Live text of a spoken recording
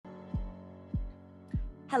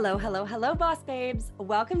Hello, hello, hello, Boss Babes.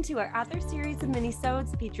 Welcome to our other series of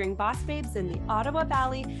mini-sodes featuring Boss Babes in the Ottawa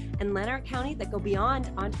Valley and Lanark County that go beyond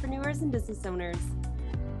entrepreneurs and business owners.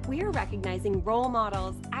 We are recognizing role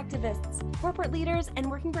models, activists, corporate leaders, and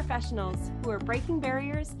working professionals who are breaking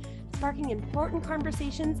barriers, sparking important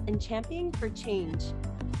conversations, and championing for change.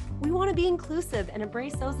 We want to be inclusive and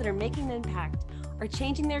embrace those that are making an impact, are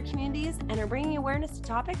changing their communities, and are bringing awareness to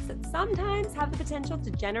topics that sometimes have the potential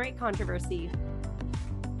to generate controversy.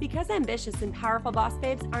 Because ambitious and powerful boss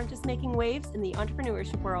babes aren't just making waves in the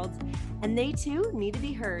entrepreneurship world, and they too need to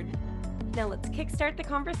be heard. Now let's kickstart the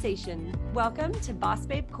conversation. Welcome to Boss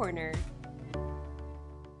Babe Corner.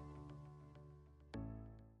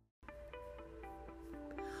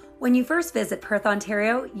 When you first visit Perth,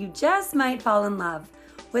 Ontario, you just might fall in love.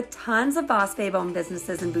 With tons of Boss Babe-owned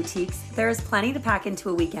businesses and boutiques, there is plenty to pack into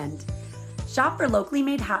a weekend. Shop for locally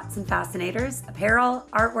made hats and fascinators, apparel,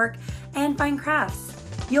 artwork, and fine crafts.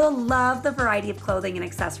 You'll love the variety of clothing and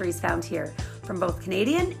accessories found here from both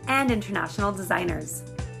Canadian and international designers.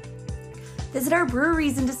 Visit our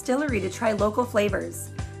breweries and distillery to try local flavors.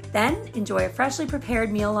 Then enjoy a freshly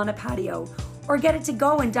prepared meal on a patio or get it to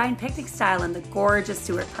go and dine picnic style in the gorgeous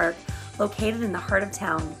Stewart Park located in the heart of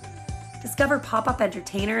town. Discover pop-up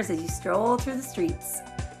entertainers as you stroll through the streets.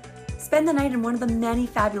 Spend the night in one of the many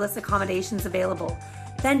fabulous accommodations available,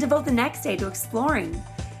 then devote the next day to exploring.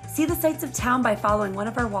 See the sights of town by following one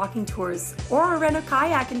of our walking tours or rent a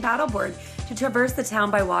kayak and paddleboard to traverse the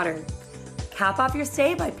town by water. Cap off your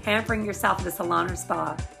stay by pampering yourself at a salon or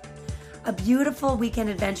spa. A beautiful weekend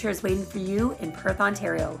adventure is waiting for you in Perth,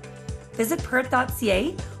 Ontario. Visit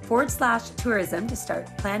perth.ca/tourism to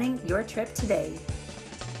start planning your trip today.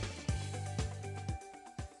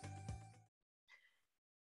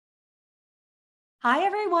 Hi,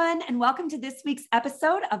 everyone, and welcome to this week's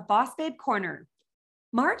episode of Boss Babe Corner.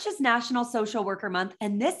 March is National Social Worker Month,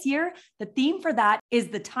 and this year, the theme for that is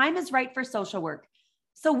The Time is Right for Social Work.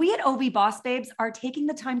 So we at OV Boss Babes are taking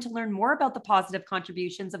the time to learn more about the positive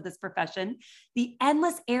contributions of this profession, the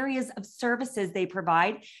endless areas of services they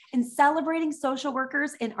provide, and celebrating social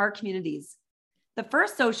workers in our communities. The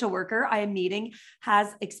first social worker I am meeting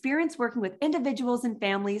has experience working with individuals and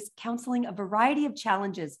families, counseling a variety of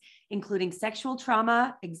challenges, including sexual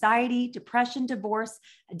trauma, anxiety, depression, divorce,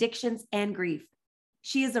 addictions, and grief.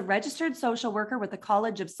 She is a registered social worker with the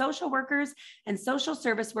College of Social Workers and Social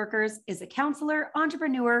Service Workers, is a counselor,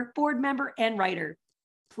 entrepreneur, board member, and writer.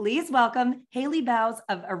 Please welcome Hayley Bowes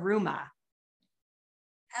of Aruma.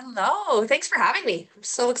 Hello, thanks for having me. I'm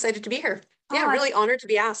so excited to be here. Yeah, really honored to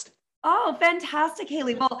be asked. Oh, fantastic,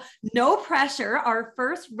 Hayley. Well, no pressure, our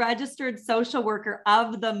first registered social worker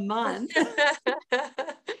of the month.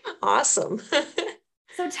 Awesome.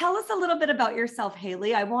 So tell us a little bit about yourself,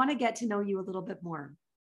 Hayley. I want to get to know you a little bit more.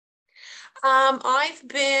 I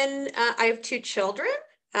have two children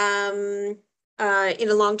in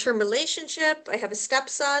a long-term relationship. I have a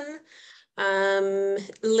stepson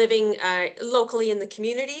living locally in the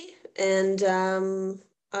community. And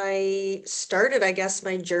I started, I guess,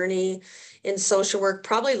 my journey in social work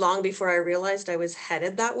probably long before I realized I was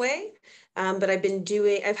headed that way. But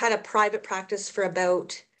I've had a private practice for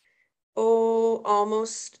about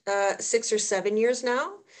almost 6 or 7 years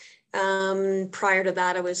now. Prior to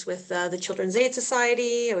that, I was with the Children's Aid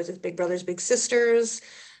Society. I was with Big Brothers Big Sisters.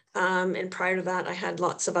 And prior to that, I had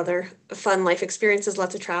lots of other fun life experiences,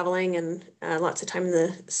 lots of traveling and lots of time in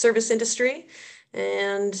the service industry.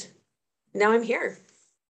 And now I'm here.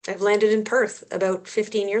 I've landed in Perth about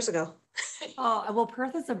 15 years ago. Oh, well,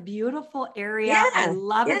 Perth is a beautiful area. Yeah, I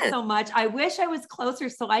love it so much. I wish I was closer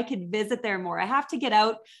so I could visit there more. I have to get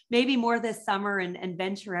out maybe more this summer and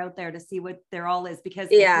venture out there to see what there all is because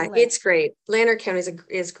it's great. Lanark County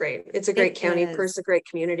is great. It's a great county. Perth's a great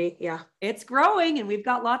community. Yeah. It's growing and we've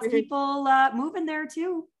got lots of people moving there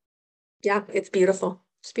too. Yeah, it's beautiful.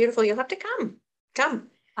 It's beautiful. You'll have to come.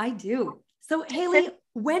 I do. So Hayley,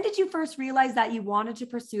 when did you first realize that you wanted to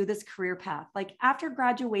pursue this career path? Like after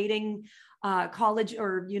graduating college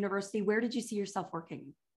or university, where did you see yourself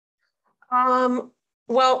working?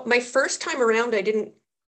 Well, my first time around, I didn't,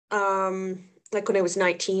 like when I was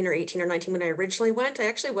 19 or 18 or 19, when I originally went, I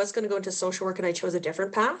actually was going to go into social work and I chose a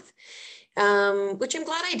different path, which I'm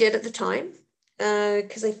glad I did at the time.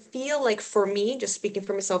 Because I feel like for me, just speaking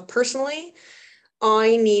for myself personally,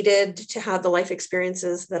 I needed to have the life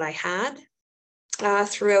experiences that I had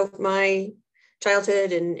throughout my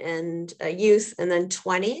childhood and youth and then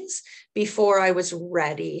 20s before I was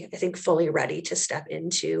ready, I think fully ready to step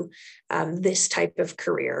into this type of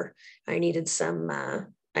career. I needed some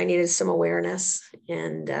I needed some awareness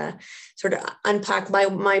and sort of unpack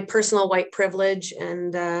my personal white privilege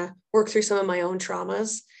and work through some of my own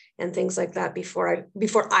traumas and things like that before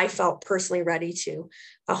I felt personally ready to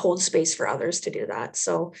hold space for others to do that.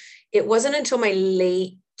 So it wasn't until my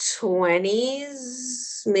late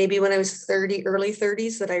 20s, maybe when I was 30, early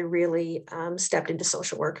 30s, that I really stepped into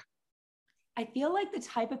social work. I feel like the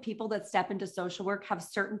type of people that step into social work have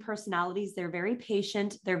certain personalities. They're very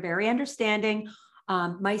patient. They're very understanding.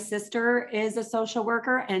 My sister is a social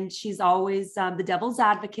worker, and she's always the devil's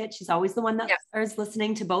advocate. She's always the one that is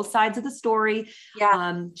listening to both sides of the story.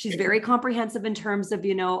 Yeah. She's very comprehensive in terms of,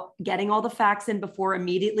 getting all the facts in before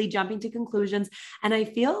immediately jumping to conclusions. And I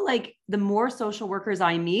feel like the more social workers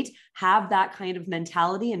I meet have that kind of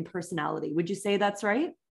mentality and personality. Would you say that's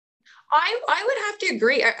right? I would have to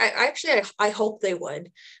agree. I hope they would.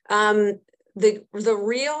 The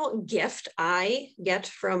real gift I get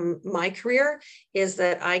from my career is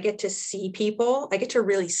that I get to see people. I get to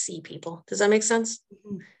really see people. Does that make sense?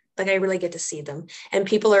 Mm-hmm. Like I really get to see them. And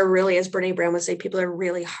people are really, as Brene Brown would say, people are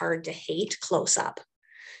really hard to hate close up.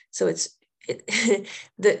 So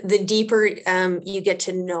the deeper you get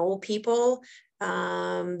to know people,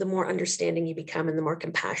 the more understanding you become and the more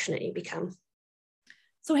compassionate you become.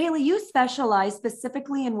 So Hayley, you specialize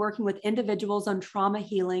specifically in working with individuals on trauma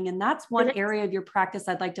healing, and that's one area of your practice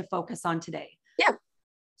I'd like to focus on today. Yeah.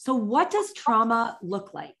 So what does trauma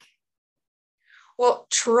look like? Well,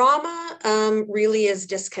 trauma really is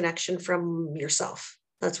disconnection from yourself.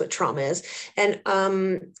 That's what trauma is. And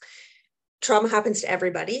trauma happens to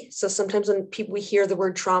everybody. So sometimes when we hear the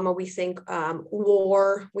word trauma, we think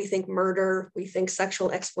war, we think murder, we think sexual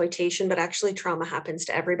exploitation, but actually trauma happens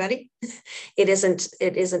to everybody. It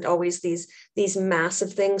isn't always these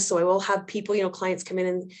massive things. So I will have people, clients come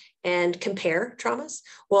in and compare traumas.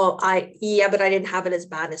 Well, but I didn't have it as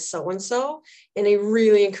bad as so-and-so. And I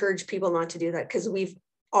really encourage people not to do that, because we've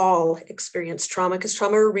all experienced trauma, because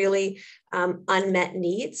trauma are really unmet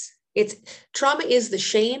needs. Trauma is the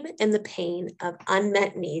shame and the pain of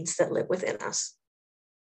unmet needs that live within us.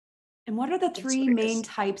 And what are the three main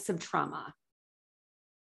types of trauma?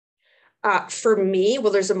 For me,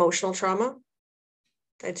 well, there's emotional trauma.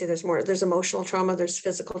 I'd say there's more. There's emotional trauma, there's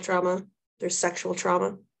physical trauma, there's sexual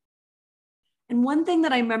trauma. And one thing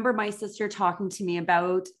that I remember my sister talking to me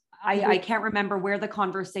about, I can't remember where the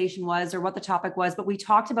conversation was or what the topic was, but we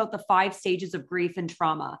talked about the 5 stages of grief and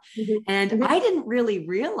trauma. And I didn't really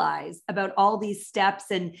realize about all these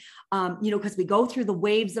steps and, because we go through the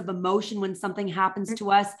waves of emotion when something happens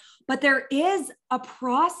to us, but there is a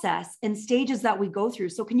process and stages that we go through.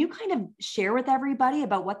 So can you kind of share with everybody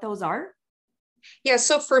about what those are? Yeah.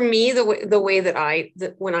 So for me, the way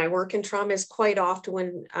that when I work in trauma is quite often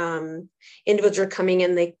when individuals are coming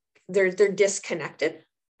in, they're disconnected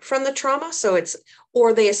from the trauma. So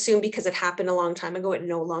or they assume because it happened a long time ago, it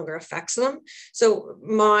no longer affects them. So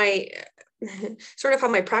my sort of how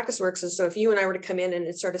my practice works is, so if you and I were to come in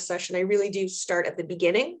and start a session, I really do start at the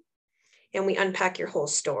beginning and we unpack your whole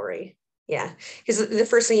story. Yeah. Because the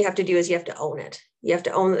first thing you have to do is you have to own it. You have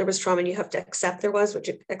to own that there was trauma, and you have to accept there was, which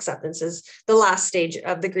acceptance is the last stage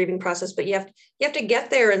of the grieving process. But you have to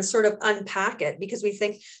get there and sort of unpack it, because we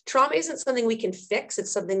think trauma isn't something we can fix.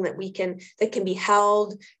 It's something that that can be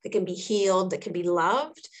held, that can be healed, that can be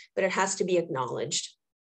loved, but it has to be acknowledged.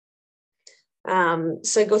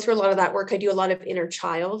 So I go through a lot of that work. I do a lot of inner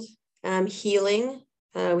child healing.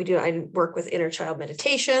 I work with inner child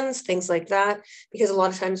meditations, things like that, because a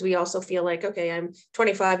lot of times we also feel like, okay, I'm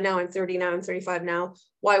 25 now, I'm 30 now, I'm 35 now.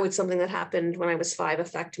 Why would something that happened when I was 5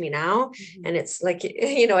 affect me now? Mm-hmm. And it's like,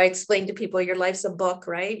 I explain to people, your life's a book,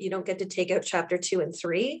 right? You don't get to take out chapter 2 and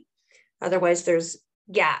 3. Otherwise there's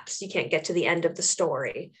gaps. You can't get to the end of the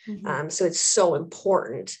story. Mm-hmm. So it's so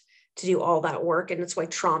important to do all that work. And that's why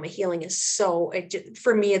trauma healing is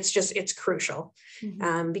for me, it's crucial.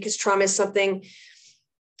 Mm-hmm. Because trauma is something,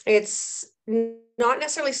 it's not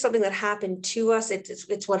necessarily something that happened to us.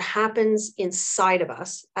 It's what happens inside of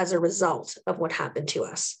us as a result of what happened to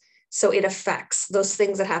us. So it affects those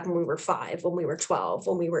things that happened when we were 5, when we were 12,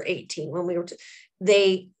 when we were 18, when we were,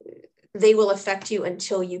 they will affect you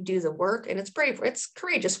until you do the work. And it's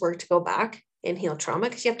courageous work to go back and heal trauma,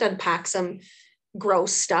 because you have to unpack some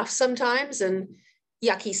gross stuff sometimes and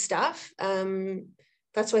yucky stuff.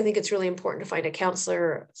 That's why I think it's really important to find a counselor,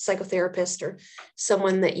 or psychotherapist, or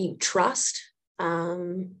someone that you trust,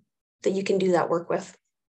 that you can do that work with.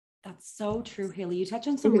 That's so true, Hayley. You touch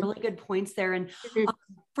on some really good points there. And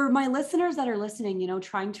for my listeners that are listening,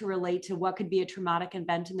 trying to relate to what could be a traumatic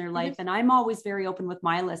event in their life. And I'm always very open with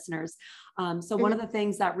my listeners. So one of the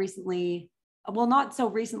things that recently well, not so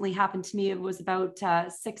recently happened to me. It was about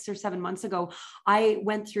 6 or 7 months ago. I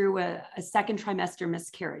went through a second trimester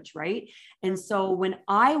miscarriage, right? And so when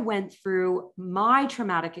I went through my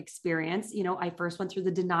traumatic experience, I first went through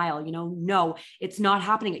the denial, no, it's not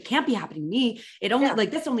happening. It can't be happening to me. It only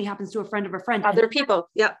like this only happens to a friend of a friend. Other people.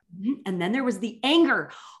 Yeah. And then there was the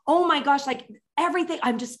anger. Oh my gosh, like everything,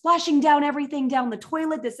 I'm just flushing down everything down the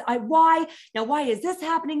toilet. Why is this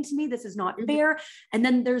happening to me? This is not fair. And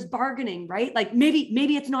then there's bargaining, right? Like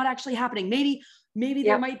maybe it's not actually happening. Maybe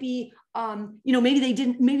there might be,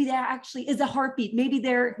 maybe there actually is a heartbeat. Maybe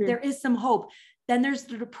there is some hope. Then there's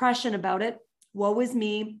the depression about it. Woe is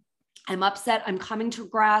me. I'm upset. I'm coming to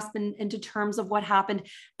grasp and into terms of what happened.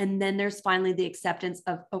 And then there's finally the acceptance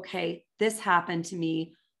of, okay, this happened to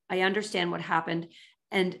me. I understand what happened.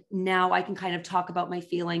 And now I can kind of talk about my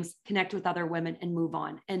feelings, connect with other women, and move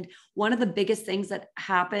on. And one of the biggest things that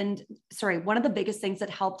helped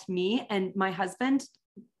me and my husband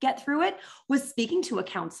get through it was speaking to a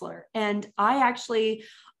counselor. And I actually,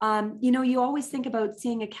 you always think about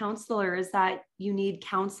seeing a counselor is that you need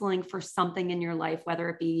counseling for something in your life, whether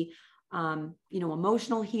it be,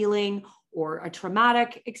 emotional healing or a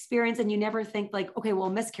traumatic experience. And you never think like, okay, well,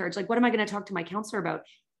 miscarriage, like, what am I going to talk to my counselor about?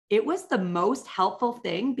 It was the most helpful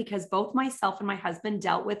thing because both myself and my husband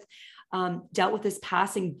dealt with this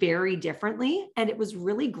passing very differently. And it was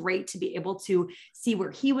really great to be able to see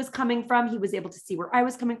where he was coming from. He was able to see where I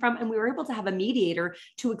was coming from. And we were able to have a mediator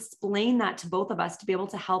to explain that to both of us to be able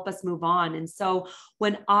to help us move on. And so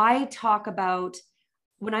when I talk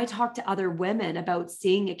to other women about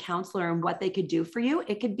seeing a counselor and what they could do for you,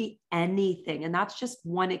 it could be anything. And that's just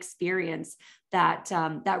one experience that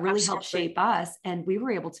really helped shape us. And we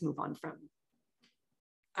were able to move on from.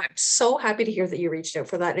 I'm so happy to hear that you reached out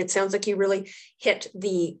for that. It sounds like you really hit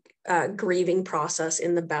the grieving process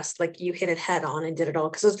in the best, like you hit it head on and did it all.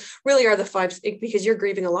 Because those really are the five, because you're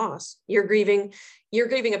grieving a loss. You're grieving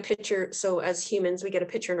a picture. So as humans, we get a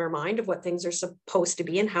picture in our mind of what things are supposed to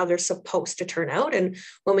be and how they're supposed to turn out. And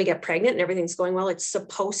when we get pregnant and everything's going well, it's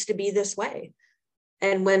supposed to be this way.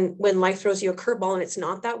 And when life throws you a curveball and it's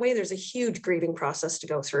not that way, there's a huge grieving process to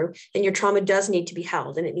go through. And your trauma does need to be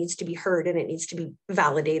held and it needs to be heard and it needs to be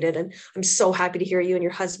validated. And I'm so happy to hear you and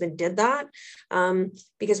your husband did that,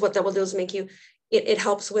 because what that will do is make you, it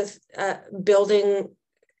helps with building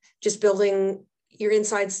your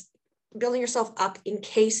insides, building yourself up in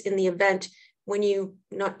case in the event when you,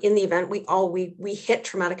 not in the event, we hit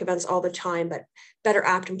traumatic events all the time, but better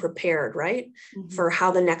apt and prepared, right? For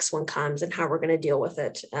how the next one comes and how we're going to deal with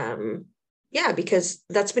it. Because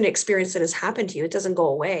that's been an experience that has happened to you. It doesn't go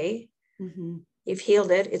away. You've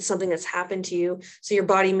healed it. It's something that's happened to you. So your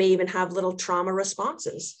body may even have little trauma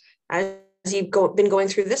responses as you've been going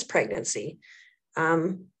through this pregnancy.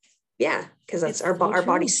 Because that's our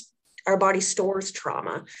body stores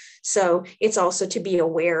trauma. So it's also to be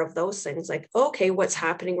aware of those things like, okay, what's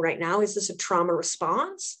happening right now? Is this a trauma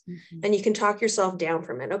response? And you can talk yourself down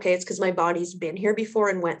from it. Okay, it's because my body's been here before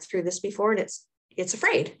and went through this before, and it's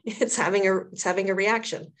afraid. It's having a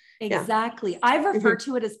reaction. Exactly. I've referred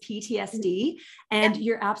to it as PTSD. And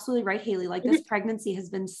you're absolutely right, Haley. Like this pregnancy has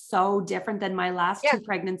been so different than my last two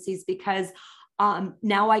pregnancies because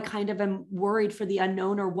now I kind of am worried for the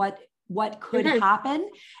unknown or what could happen.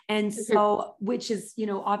 And so, which is,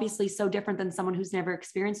 obviously so different than someone who's never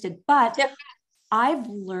experienced it. But I've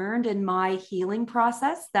learned in my healing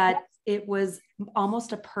process that it was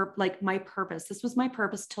almost my purpose. This was my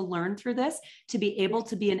purpose to learn through this, to be able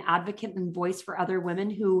to be an advocate and voice for other women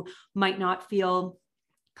who might not feel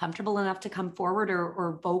comfortable enough to come forward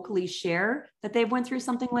or vocally share that they've went through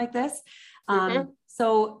something like this.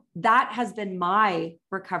 So that has been my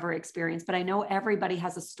recovery experience, but I know everybody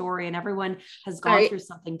has a story and everyone has gone through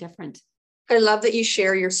something different. I love that you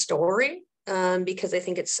share your story, because I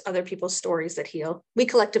think it's other people's stories that heal. We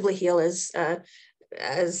collectively heal as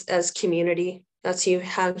community. That's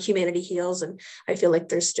how humanity heals. And I feel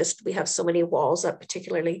like we have so many walls up,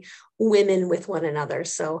 particularly women with one another.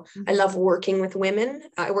 So I love working with women.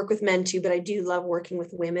 I work with men too, but I do love working with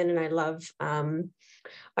women. And I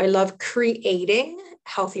love creating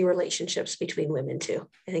healthy relationships between women too.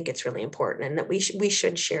 I think it's really important and that we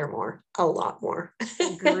should share a lot more.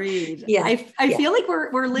 Agreed. I feel like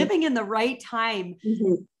we're living in the right time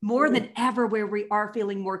more than ever, where we are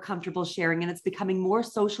feeling more comfortable sharing and it's becoming more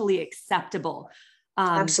socially acceptable.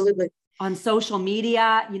 Absolutely. On social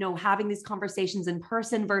media, having these conversations in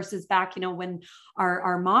person versus back, when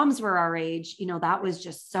our moms were our age, that was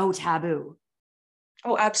just so taboo.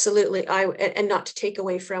 Oh, absolutely. And not to take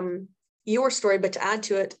away from your story, but to add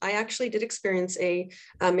to it, I actually did experience a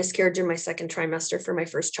miscarriage in my second trimester for my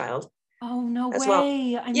first child. Oh, no as well.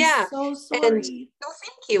 way. I'm Yeah. so And sorry. no,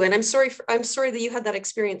 thank you. And I'm sorry that you had that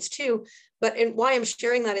experience too. But and why I'm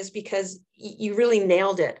sharing that is because you really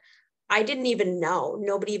nailed it. I didn't even know.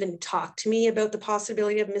 Nobody even talked to me about the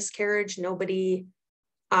possibility of miscarriage. Nobody,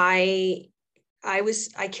 I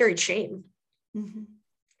I carried shame Mm-hmm.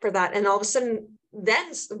 for that. And all of a sudden,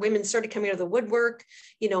 then women started coming out of the woodwork,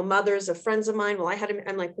 mothers of friends of mine. Well,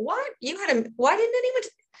 I'm like, what? You had him? Why didn't anyone?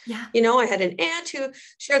 Yeah. I had an aunt who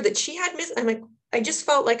shared that she had I'm like, I just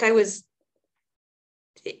felt like it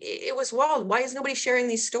was wild. Why is nobody sharing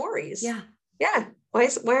these stories? Yeah. Yeah. Why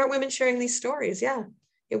aren't women sharing these stories? Yeah.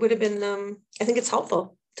 It would have been, I think it's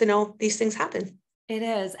helpful to know these things happen. It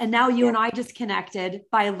is. And now you Yeah. and I just connected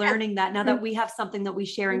by Yeah. learning that now Mm-hmm. that we have something that we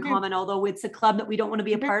share in Mm-hmm. common, although it's a club that we don't want to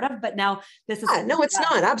be a Mm-hmm. part of, but now this is Yeah, no, it's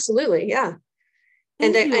not. Absolutely. Yeah.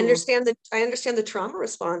 And Thank you. I understand the trauma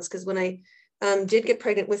response because when I did get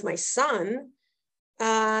pregnant with my son,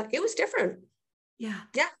 it was different. Yeah.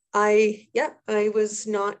 Yeah, I was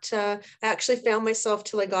not. I actually found myself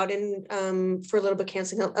till I got in for a little bit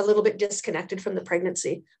counseling, a little bit disconnected from the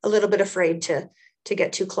pregnancy, a little bit afraid to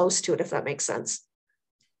get too close to it, if that makes sense.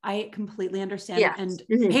 I completely understand. Yeah. And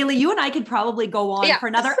Mhm. Haley, you and I could probably go on Yeah. for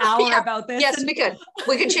another hour Yeah. about this. Yes, And we could.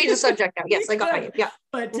 We could change the subject now. we Yes, I got could. you. Yeah.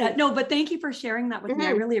 But Mhm. no, but thank you for sharing that with me.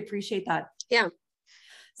 I Mhm. really appreciate that. Yeah.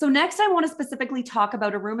 So next I want to specifically talk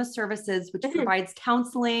about Aruma Services, which Mhm. provides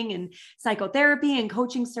counseling and psychotherapy and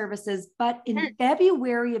coaching services. But in Mhm.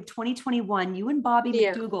 February of 2021, you and Bobby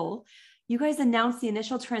Yeah. McDougall, you guys announced the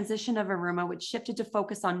initial transition of Aruma, which shifted to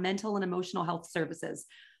focus on mental and emotional health services.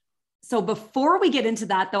 So before we get into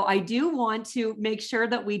that, though, I do want to make sure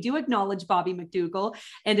that we do acknowledge Bobby McDougall.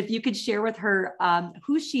 And if you could share with her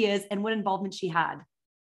who she is and what involvement she had.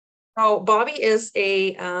 Oh, Bobby is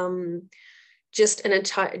a just an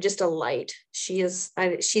entire just a light. She's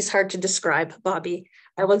hard to describe, Bobby.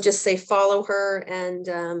 I will just say follow her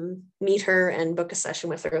and meet her and book a session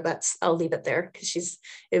with her. I'll leave it there because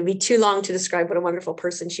it would be too long to describe what a wonderful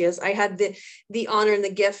person she is. I had the honor and the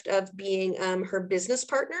gift of being her business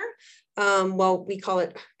partner. Well,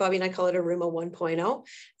 Bobby and I call it Aruma 1.0.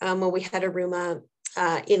 Well, we had Aruma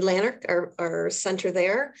in Lanark, our center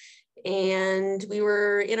there. And we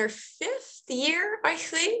were in our 5th year, I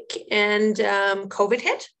think, and COVID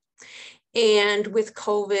hit. And with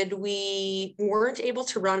COVID, we weren't able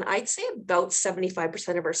to run, I'd say about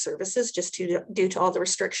 75% of our services just due to all the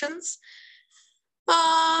restrictions.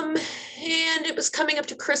 And it was coming up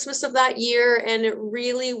to Christmas of that year, and it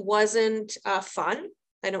really wasn't fun.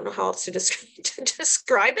 I don't know how else to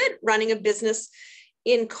describe it. Running a business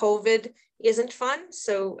in COVID isn't fun.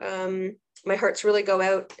 So my hearts really go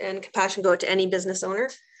out and compassion go out to any business owner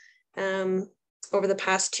over the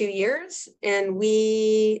past 2 years. And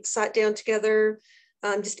we sat down together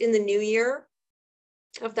just in the new year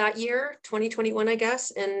of that year, 2021, I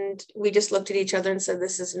guess. And we just looked at each other and said,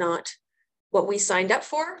 this is not what we signed up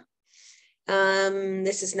for.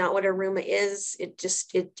 This is not what Aruma is.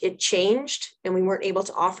 It changed, and we weren't able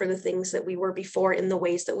to offer the things that we were before in the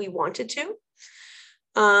ways that we wanted to.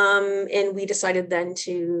 And we decided then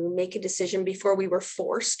to make a decision before we were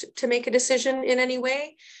forced to make a decision in any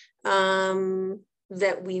way,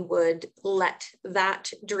 that we would let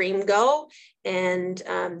that dream go. And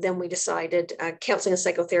then we decided counseling and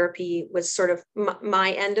psychotherapy was sort of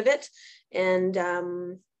my end of it. And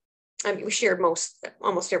I mean, we shared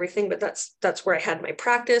almost everything, but that's where I had my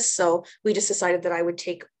practice. So we just decided that I would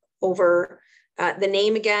take over the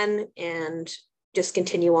name again and just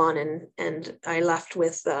continue on. And I left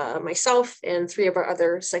with myself and 3 of our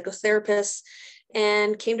other psychotherapists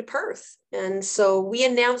and came to Perth. And so we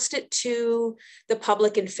announced it to the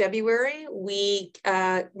public in February. When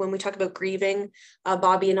we talk about grieving,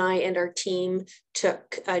 Bobby and I and our team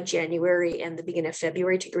took January and the beginning of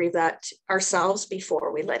February to grieve that ourselves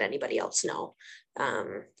before we let anybody else know.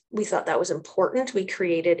 We thought that was important. We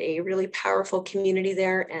created a really powerful community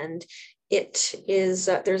there, and it is,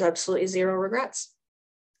 there's absolutely 0 regrets.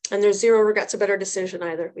 And there's 0 regrets about our decision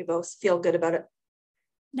either. We both feel good about it.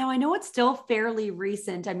 Now, I know it's still fairly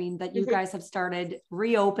recent. I mean, that you guys have started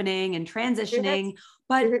reopening and transitioning,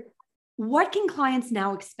 but what can clients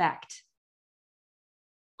now expect?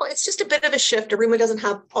 Well, it's just a bit of a shift. Aruma doesn't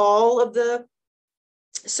have all of the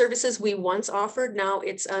services we once offered. Now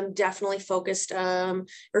it's definitely focused,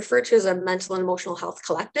 referred to as a mental and emotional health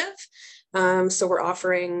collective. So we're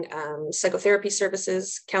offering psychotherapy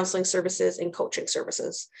services, counseling services, and coaching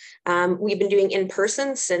services. We've been doing in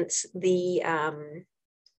person since the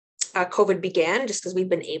COVID began, just because we've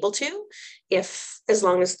been able to, as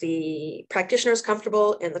long as the practitioner is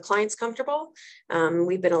comfortable and the client's comfortable,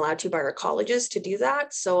 we've been allowed to by our colleges to do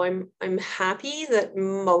that. So I'm happy that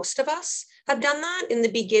most of us have done that. In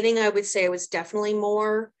the beginning, I would say it was definitely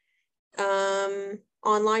more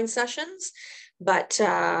online sessions, but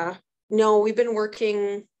no, we've been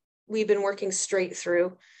working straight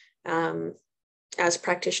through as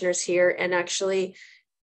practitioners here. And actually,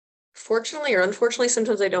 fortunately or unfortunately,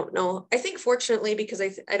 sometimes I don't know. I think fortunately, because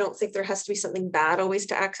I don't think there has to be something bad always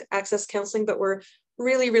to access counseling, but we're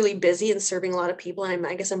really, really busy and serving a lot of people. And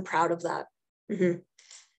I guess I'm proud of that. Mm-hmm.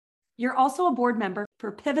 You're also a board member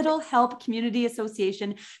for Pivotal Help Community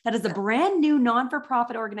Association. That is a brand new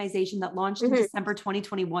non-for-profit organization that launched in December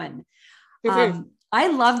 2021. I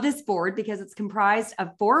love this board because it's comprised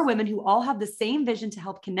of 4 women who all have the same vision to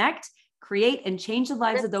help connect, create, and change the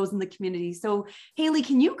lives of those in the community. So Hayley,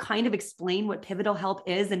 can you kind of explain what Pivotal Help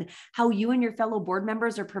is and how you and your fellow board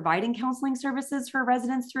members are providing counseling services for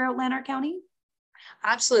residents throughout Lanark County?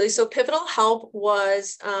 Absolutely. So Pivotal Help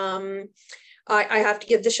was, I have to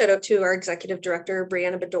give the shout out to our executive director,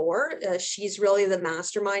 Brianna Bador. She's really the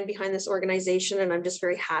mastermind behind this organization, and I'm just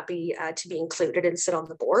very happy to be included and sit on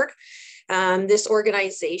the board. This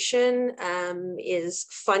organization is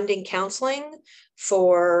funding counseling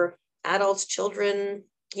for adults, children,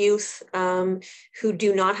 youth who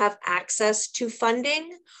do not have access to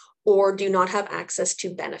funding or do not have access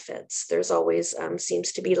to benefits. There's always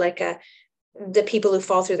seems to be like the people who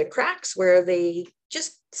fall through the cracks where they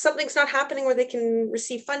just, something's not happening where they can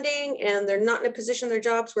receive funding and they're not in a position in their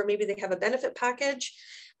jobs where maybe they have a benefit package.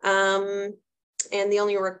 And those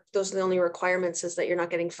are the only requirements is that you're not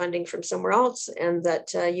getting funding from somewhere else and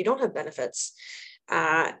that you don't have benefits.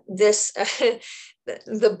 The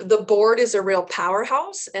board is a real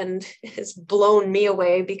powerhouse and has blown me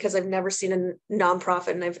away because I've never seen a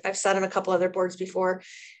nonprofit, and I've sat on a couple other boards before,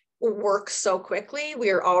 work so quickly.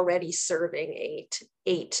 We are already serving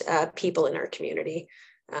eight people in our community,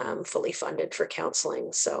 fully funded for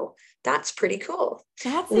counseling. So that's pretty cool.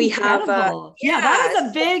 That's incredible. That is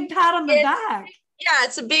a big pat on the back. Yeah,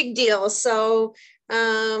 it's a big deal. So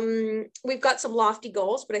we've got some lofty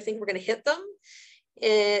goals, but I think we're going to hit them.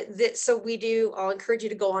 I'll encourage you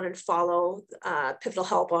to go on and follow Pivotal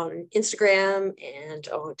Help on Instagram and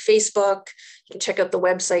on Facebook. You can check out the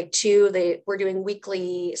website too. We're doing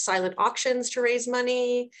weekly silent auctions to raise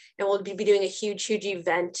money, and we'll be doing a huge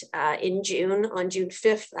event in June, on June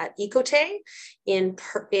 5th at Ecote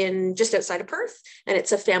in just outside of Perth, and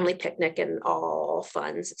it's a family picnic and all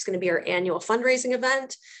funds. It's going to be our annual fundraising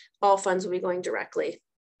event. All funds will be going directly.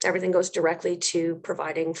 Everything goes directly to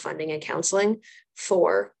providing funding and counseling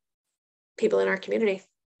for people in our community.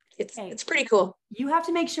 It's pretty cool. You have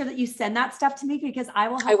to make sure that you send that stuff to me because I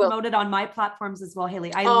will promote it on my platforms as well,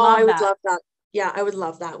 Hayley. I would love that. Yeah, I would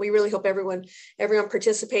love that. We really hope everyone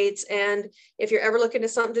participates. And if you're ever looking to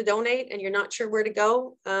something to donate and you're not sure where to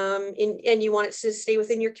go, and you want it to stay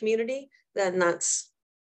within your community, then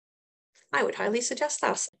I would highly suggest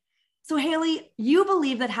that. So Hayley, you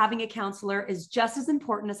believe that having a counselor is just as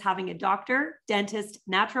important as having a doctor, dentist,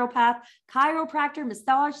 naturopath, chiropractor,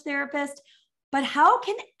 massage therapist. But how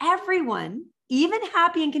can everyone, even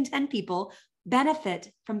happy and content people,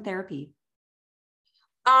 benefit from therapy?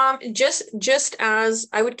 Just as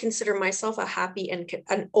I would consider myself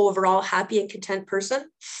an overall happy and content person.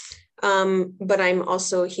 But I'm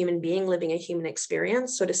also a human being living a human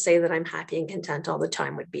experience. So to say that I'm happy and content all the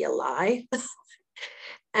time would be a lie.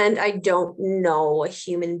 And I don't know a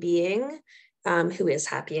human being who is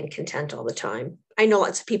happy and content all the time. I know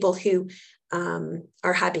lots of people who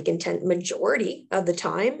are happy and content majority of the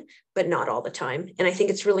time, but not all the time. And I think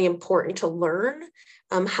it's really important to learn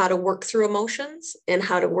how to work through emotions and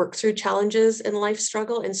how to work through challenges in life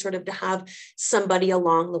struggle, and sort of to have somebody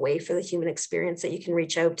along the way for the human experience that you can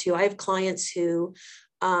reach out to. I have clients who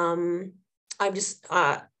counseling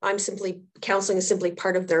is simply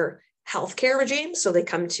part of their healthcare regime. So they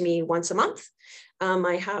come to me once a month.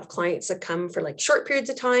 I have clients that come for like short periods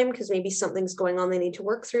of time because maybe something's going on they need to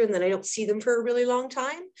work through, and then I don't see them for a really long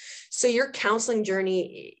time. So your counseling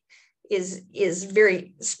journey is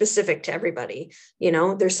very specific to everybody. You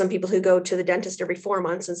know, there's some people who go to the dentist every 4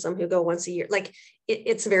 months and some who go once a year. Like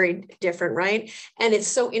it's very different, right? And it's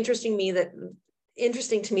so interesting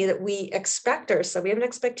to me that we expect ourselves, we have an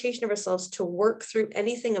expectation of ourselves to work through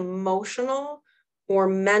anything emotional or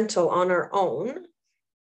mental on our own.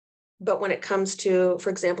 But when it comes to, for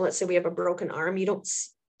example, let's say we have a broken arm, you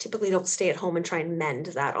typically don't stay at home and try and mend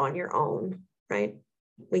that on your own, right?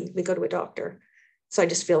 We go to a doctor. So I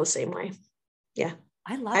just feel the same way. Yeah.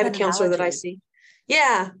 I love I have a counselor that I see.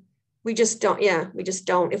 Yeah. We just don't. Yeah, we just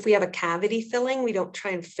don't. If we have a cavity filling, we don't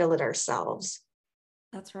try and fill it ourselves.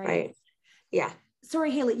 That's right. Right. Yeah.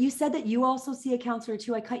 Sorry, Haley, you said that you also see a counselor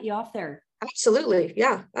too. I cut you off there. Absolutely.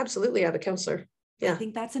 Yeah, absolutely. I have a counselor. Yeah. I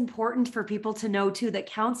think that's important for people to know too, that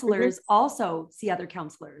counselors also see other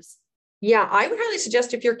counselors. Yeah. I would highly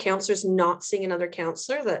suggest if your counselor's not seeing another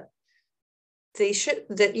counselor that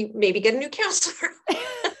you maybe get a new counselor.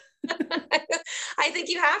 I think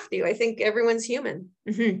you have to. I think everyone's human.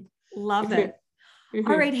 Love it.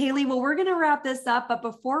 All right, Haley. Well, we're going to wrap this up. But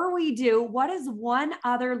before we do, what is one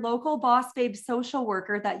other local Boss Babe social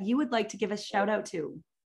worker that you would like to give a shout out to?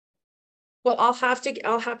 Well, I'll have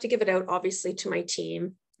to give it out, obviously, to my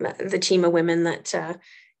team, the team of women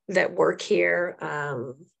that work here.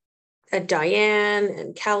 Diane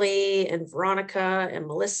and Kelly and Veronica and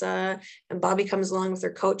Melissa, and Bobby comes along with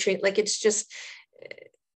her coaching. Like, it's just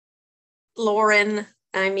Lauren.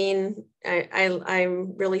 I mean,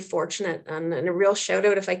 I'm really fortunate, and a real shout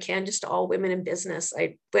out, if I can, just to all women in business.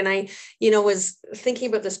 When I was thinking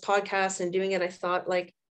about this podcast and doing it, I thought,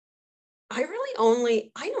 like, I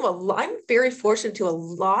know a lot. I'm very fortunate to a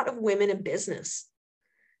lot of women in business.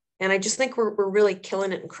 And I just think we're really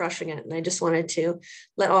killing it and crushing it. And I just wanted to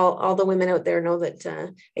let all the women out there know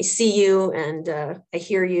that I see you and I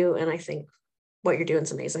hear you. And I think what you're doing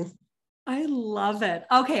is amazing. I love it.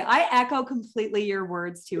 Okay. I echo completely your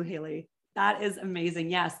words too, Haley. That is amazing.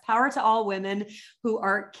 Yes. Power to all women who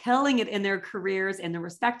are killing it in their careers in their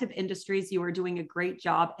respective industries. You are doing a great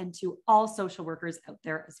job, and to all social workers out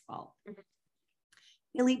there as well.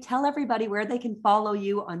 Haley, tell everybody where they can follow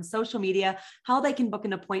you on social media, how they can book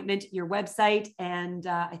an appointment, your website, and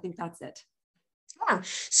I think that's it. Yeah.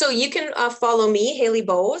 So you can follow me, Haley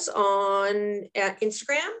Bowes, on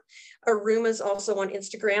Instagram. Aruma is also on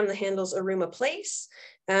Instagram. The handle's Aruma Place.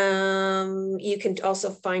 You can also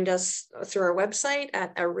find us through our website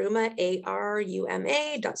at aruma.ca.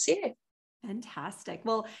 Fantastic.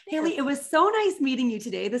 Well, Haley, it was so nice meeting you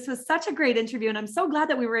today. This was such a great interview, and I'm so glad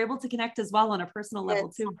that we were able to connect as well on a personal level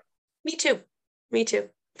too. Me too. Me too.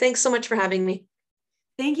 Thanks so much for having me.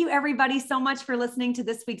 Thank you, everybody, so much for listening to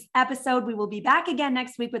this week's episode. We will be back again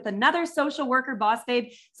next week with another social worker boss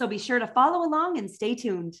babe. So be sure to follow along and stay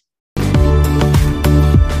tuned.